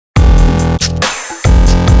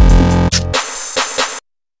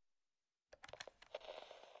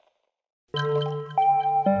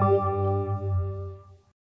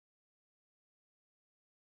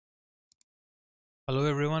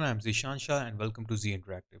I'm Zishansha and welcome to Z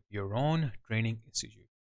Interactive, your own training institute.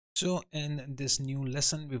 So in this new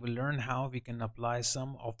lesson, we will learn how we can apply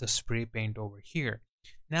some of the spray paint over here.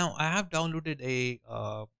 Now I have downloaded a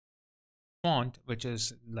font which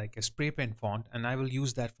is like a spray paint font, and I will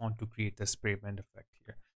use that font to create the spray paint effect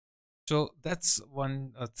here. So that's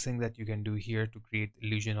one thing that you can do here to create the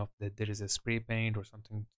illusion of that there is a spray paint or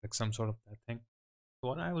something like some sort of that thing. So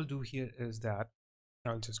what I will do here is that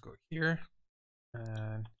I'll just go here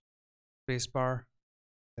and spacebar,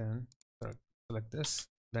 then select this,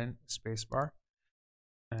 then spacebar,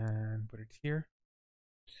 and put it here,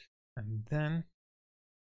 and then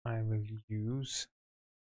I will use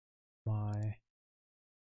my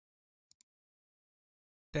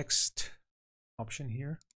text option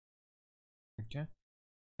here. Okay,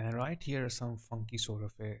 and right here is some funky sort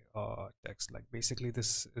of a text, like basically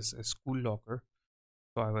this is a school locker,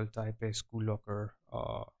 so I will type a school locker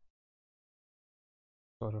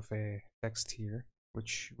sort of a text here,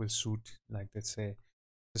 which will suit, like, let's say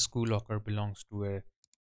the school locker belongs to a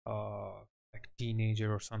like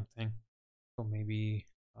teenager or something, so maybe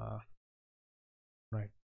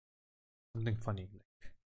right, something funny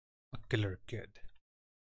like a killer kid,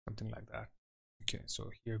 something like that. Okay,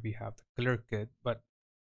 so here we have the killer kid, but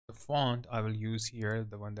the font I will use here,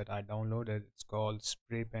 the one that I downloaded, it's called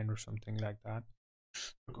spray pen or something like that.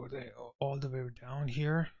 Go there all the way down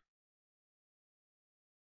here.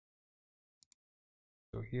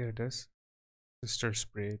 So here it is, sister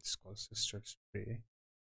spray. It's called sister spray.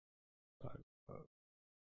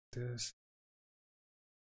 This,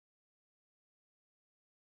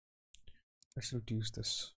 let's reduce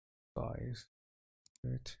this size a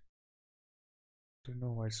bit. Don't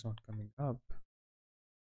know why it's not coming up.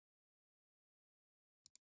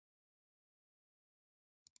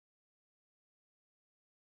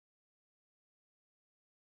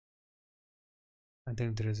 I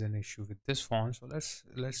think there is an issue with this font, so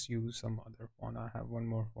let's use some other font. I have one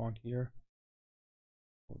more font here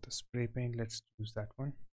for the spray paint. Let's use that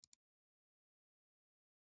one.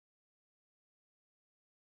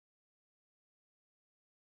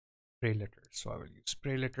 Spray letters. So I will use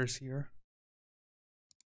spray letters here.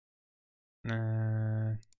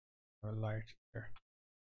 And I will light here.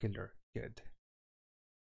 Killer kid.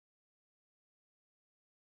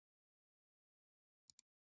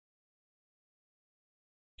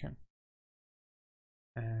 Okay.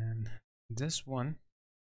 And this one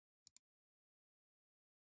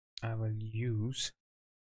I will use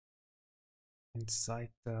inside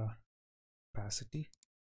the opacity,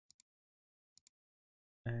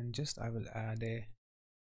 and just I will add a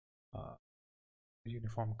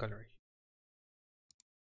uniform color.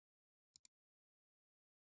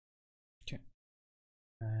 Okay,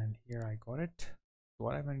 and here I got it. So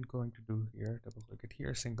what I'm going to do here, double click it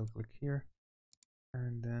here, single click here,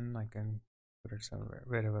 and then I can put it somewhere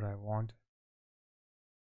wherever I want.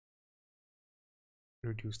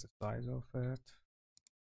 Reduce the size of it,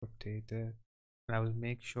 rotate it, and I will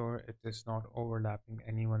make sure it is not overlapping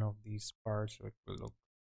any one of these parts, so it will look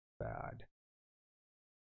bad.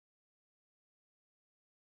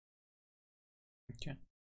 Okay,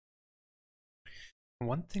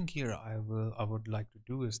 one thing here I would like to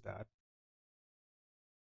do is that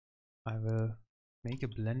I will make a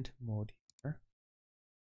blend mode here.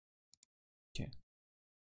 Okay,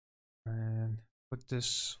 and put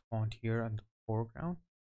this font here on the foreground,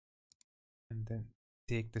 and then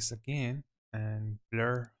take this again and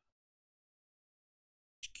blur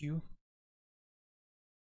HQ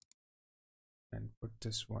and put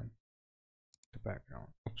this one the background.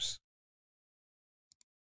 Oops.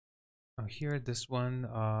 Now here, this one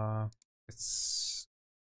it's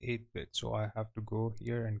 8-bit, so I have to go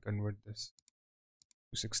here and convert this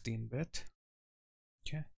to 16-bit.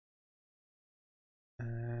 Okay,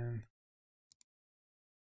 and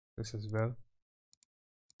this as well,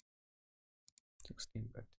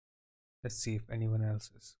 16-bit. Let's see if anyone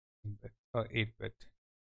else is 8-bit or 8-bit.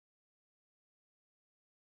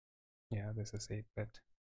 Yeah, this is 8-bit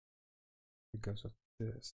because of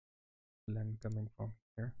this blend coming from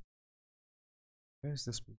here. Where's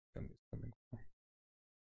this coming from?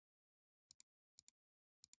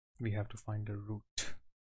 We have to find the root.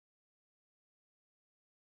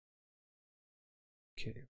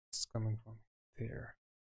 Okay, it's coming from there.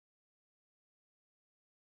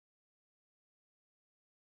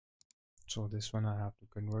 So this one I have to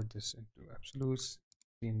convert this into absolutes,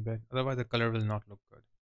 16-bit, otherwise the color will not look good.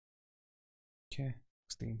 Okay,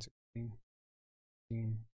 16, 16,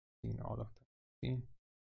 16, 16, all of them, 16.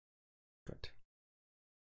 Good.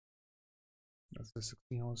 That's the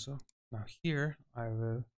 16 also. Now here I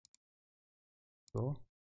will go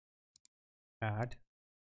add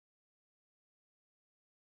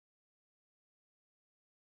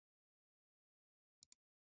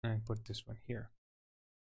and put this one here.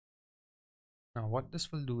 Now what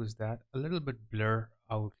this will do is that a little bit blur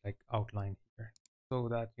out like outline here, so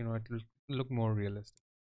that it will look more realistic.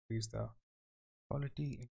 Increase the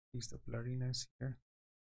quality, increase the blurriness here.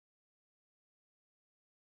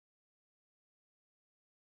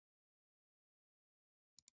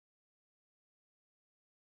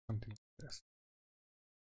 Something like this.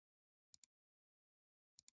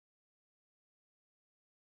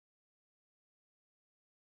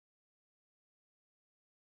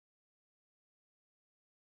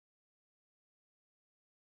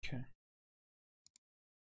 Okay.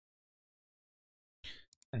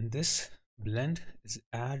 And this blend is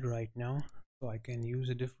add right now, so I can use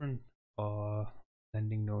a different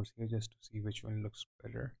blending nodes here just to see which one looks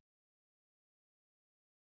better.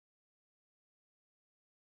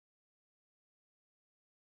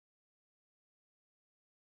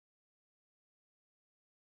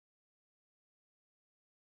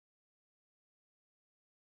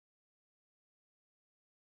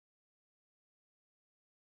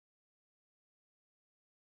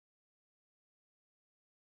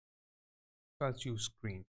 So I'll choose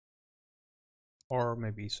screen, or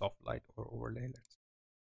maybe soft light or overlay.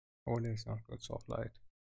 Overlay is not good. Soft light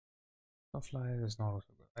is not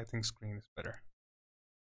also good. I think screen is better.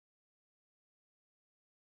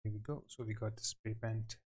 Here we go. So we got the spray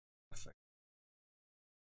paint effect.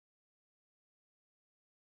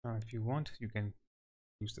 Now if you want, you can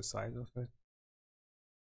use the size of it.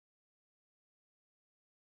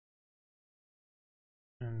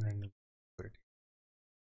 And then put it.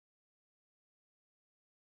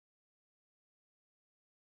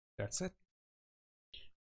 That's it.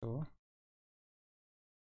 So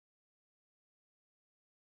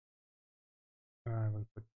I will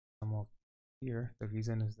put some of here. The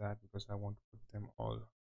reason is that because I want to put them all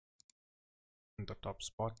in the top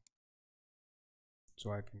spot,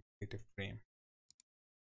 so I can create a frame.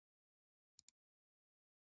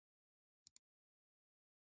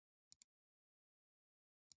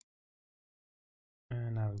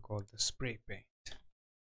 And I will call the spray paint.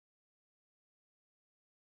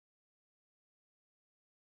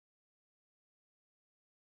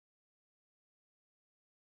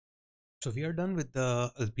 So we are done with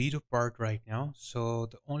the albedo part right now. So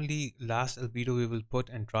the only last albedo we will put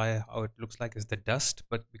and try how it looks like is the dust,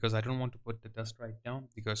 but because I don't want to put the dust right now,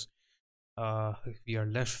 because we are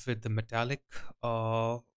left with the metallic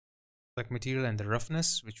like material and the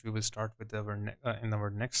roughness, which we will start with in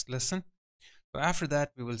our next lesson. So after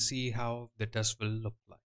that we will see how the dust will look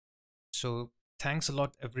like. So thanks a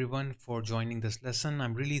lot everyone for joining this lesson.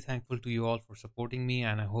 I'm really thankful to you all for supporting me,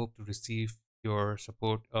 and I hope to receive your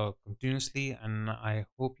support continuously, and I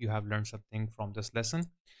hope you have learned something from this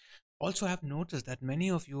lesson. Also, I have noticed that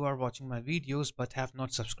many of you are watching my videos but have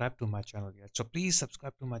not subscribed to my channel yet. So please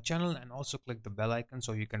subscribe to my channel and also click the bell icon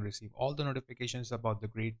so you can receive all the notifications about the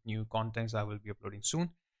great new contents I will be uploading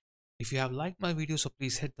soon. If you have liked my video, so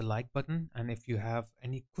please hit the like button, and if you have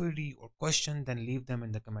any query or question, then leave them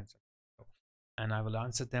in the comment section and I will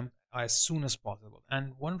answer them as soon as possible.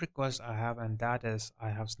 And one request I have, and that is, I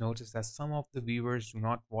have noticed that some of the viewers do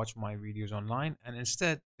not watch my videos online and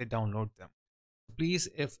instead they download them. Please,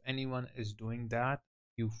 if anyone is doing that,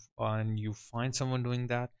 you find someone doing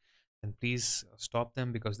that, then please stop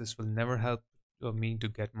them, because this will never help me to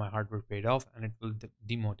get my hard work paid off, and it will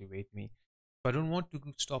demotivate me. So I don't want to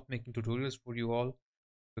stop making tutorials for you all.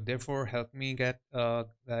 So therefore, help me get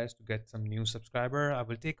guys to get some new subscriber. I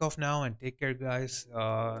will take off now, and take care guys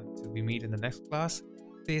till we meet in the next class.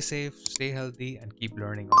 Stay safe, stay healthy, and keep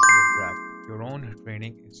learning on the Interactive, your own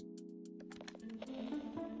training institute.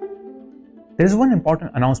 There is one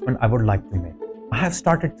important announcement I would like to make. I have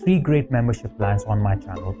started 3 great membership plans on my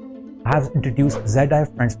channel. I have introduced ZI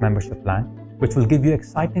Friends membership plan, which will give you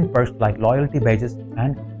exciting perks like loyalty badges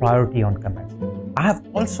and priority on comments. I have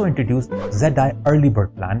also introduced ZI Early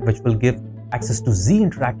Bird plan, which will give access to Z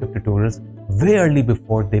Interactive tutorials way early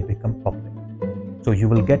before they become public. So you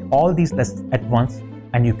will get all these lessons at once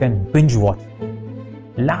and you can binge watch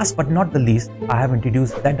them. Last but not the least, I have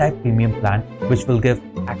introduced ZI Premium plan, which will give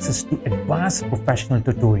access to advanced professional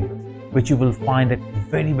tutorials, which you will find at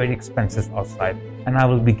very expensive outside, and I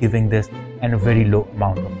will be giving this at a very low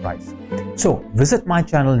amount of price. So visit my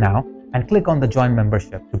channel now and click on the join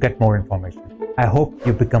membership to get more information. I hope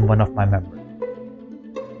you become one of my members.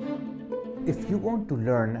 If you want to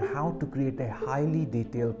learn how to create a highly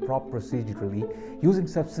detailed prop procedurally using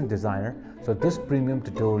Substance Designer, so this premium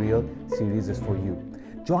tutorial series is for you.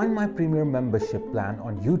 Join my premium membership plan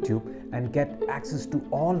on YouTube and get access to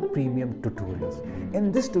all premium tutorials.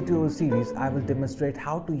 In this tutorial series, I will demonstrate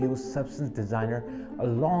how to use Substance Designer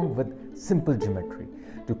along with simple geometry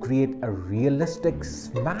to create a realistic,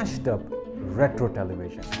 smashed up retro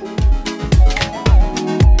television.